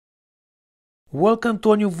Welcome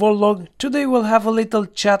to a new Voltlog. Today we'll have a little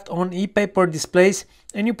chat on Epaper displays,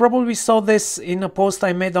 and you probably saw this in a post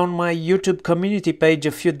I made on my YouTube community page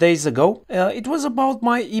a few days ago. It was about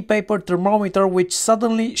my Epaper thermometer, which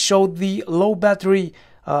suddenly showed the low battery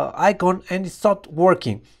icon and it stopped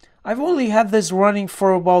working. I've only had this running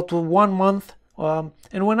for about 1 month.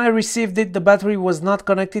 And when I received it, the battery was not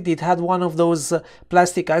connected. It had one of those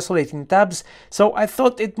plastic isolating tabs, so I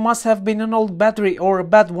thought it must have been an old battery or a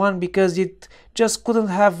bad one because it just couldn't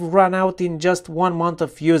have run out in just 1 month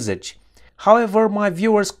of usage. However, my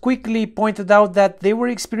viewers quickly pointed out that they were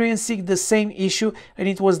experiencing the same issue and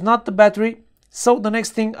it was not the battery. So the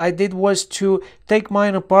next thing I did was to take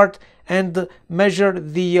mine apart and measure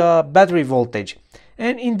the battery voltage.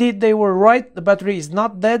 And indeed they were right, the battery is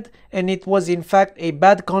not dead and it was in fact a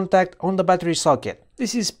bad contact on the battery socket.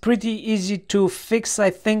 This is pretty easy to fix. I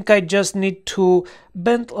think I just need to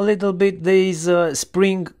bend a little bit these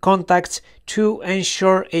spring contacts to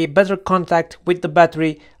ensure a better contact with the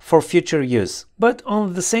battery for future use. But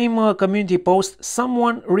on the same community post,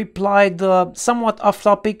 someone replied somewhat off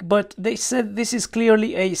topic, but they said this is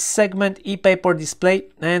clearly a segment Epaper display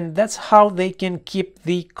and that's how they can keep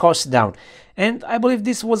the cost down. And I believe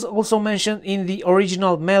this was also mentioned in the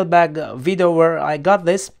original mailbag video where I got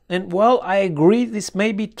this, and well, I agree, this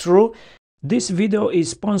may be true. This video is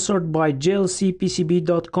sponsored by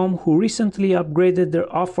jlcpcb.com, who recently upgraded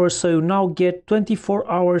their offer, so you now get 24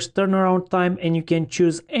 hours turnaround time and you can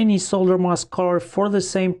choose any solder mask color for the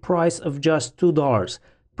same price of just $2.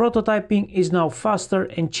 Prototyping is now faster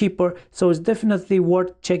and cheaper, so it's definitely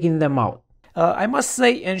worth checking them out. I must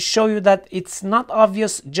say and show you that it's not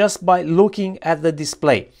obvious just by looking at the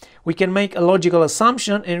display. We can make a logical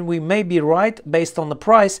assumption and we may be right based on the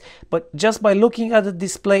price, but just by looking at the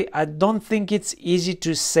display, I don't think it's easy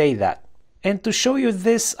to say that. And to show you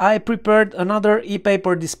this, I prepared another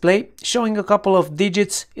Epaper display showing a couple of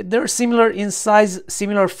digits. They're similar in size,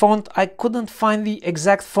 similar font. I couldn't find the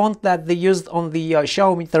exact font that they used on the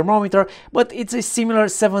Xiaomi thermometer, but it's a similar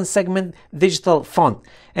 7-segment digital font.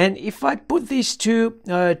 And if I put these two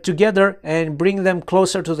together and bring them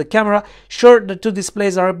closer to the camera, sure, the two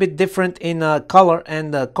displays are a bit different in color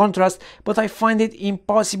and contrast, but I find it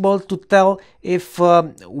impossible to tell if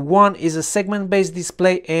one is a segment-based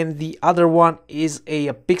display and the other one is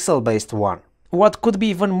a pixel-based one. What could be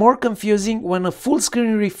even more confusing, when a full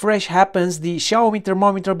screen refresh happens, the Xiaomi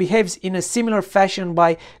thermometer behaves in a similar fashion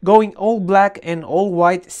by going all black and all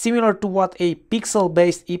white, similar to what a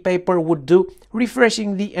pixel-based Epaper would do,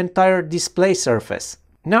 refreshing the entire display surface.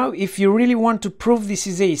 Now, if you really want to prove this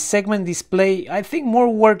is a segment display, I think more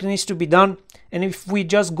work needs to be done. And if we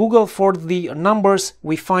just Google for the numbers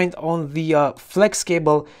we find on the flex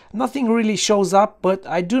cable, nothing really shows up, but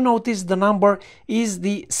I do notice the number is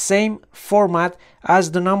the same format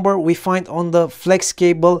as the number we find on the flex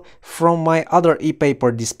cable from my other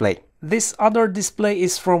Epaper display. This other display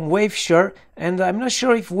is from Waveshare, and I'm not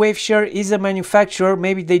sure if Waveshare is a manufacturer.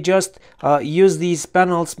 Maybe they just use these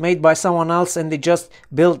panels made by someone else and they just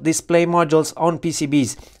build display modules on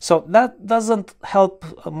PCBs. So that doesn't help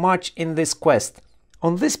much in this quest.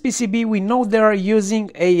 On this PCB we know they are using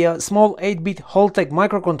a small 8-bit Voltlog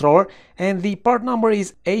microcontroller and the part number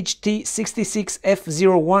is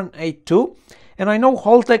HT66F0182. And I know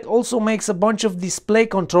Voltlog also makes a bunch of display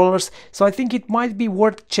controllers, so I think it might be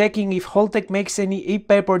worth checking if Voltlog makes any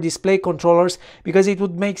Epaper display controllers, because it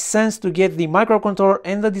would make sense to get the microcontroller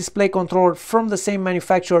and the display controller from the same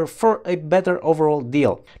manufacturer for a better overall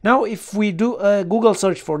deal. Now, if we do a Google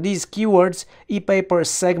search for these keywords, Epaper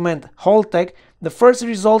segment Voltlog, the first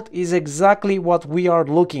result is exactly what we are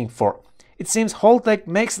looking for. It seems Voltlog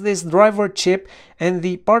makes this driver chip and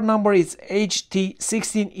the part number is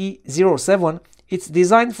HT16E07. It's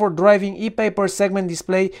designed for driving Epaper segment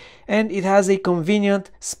display and it has a convenient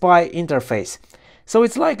SPI interface. So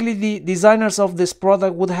it's likely the designers of this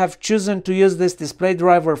product would have chosen to use this display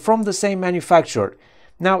driver from the same manufacturer.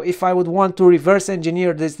 Now, if I would want to reverse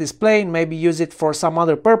engineer this display and maybe use it for some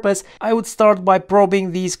other purpose, I would start by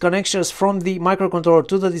probing these connections from the microcontroller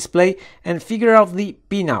to the display and figure out the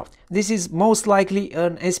pinout. This is most likely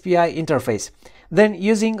an SPI interface. Then,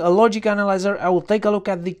 using a logic analyzer, I will take a look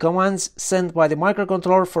at the commands sent by the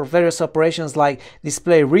microcontroller for various operations like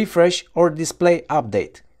display refresh or display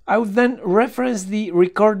update. I would then reference the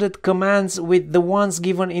recorded commands with the ones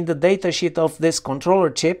given in the datasheet of this controller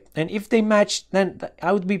chip, and if they match, then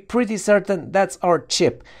I would be pretty certain that's our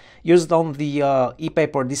chip used on the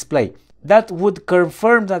Epaper display. That would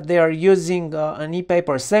confirm that they are using an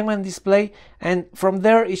Epaper segment display, and from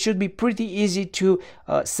there it should be pretty easy to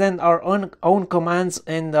send our own commands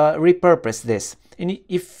and repurpose this. And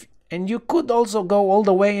if And you could also go all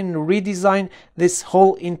the way and redesign this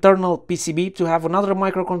whole internal PCB to have another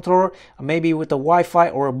microcontroller, maybe with a Wi-Fi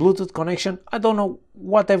or a Bluetooth connection. I don't know,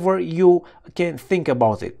 whatever you can think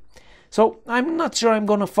about it. So I'm not sure I'm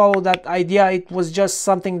gonna follow that idea. It was just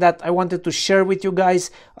something that I wanted to share with you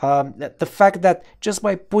guys. The fact that just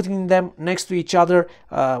by putting them next to each other,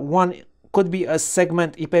 one could be a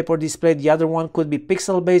segment Epaper display, the other one could be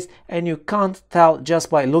pixel based, and you can't tell just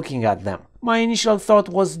by looking at them. My initial thought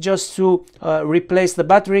was just to replace the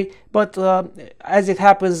battery, but as it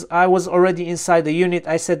happens, I was already inside the unit.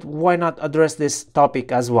 I said, why not address this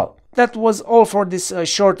topic as well? That was all for this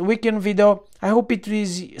short weekend video. I hope it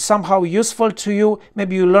is somehow useful to you.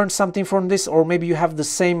 Maybe you learned something from this, or maybe you have the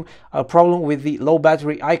same problem with the low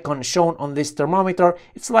battery icon shown on this thermometer.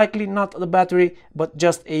 It's likely not the battery, but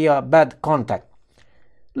just a bad contact.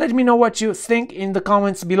 Let me know what you think in the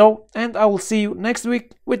comments below, and I will see you next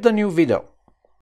week with the new video.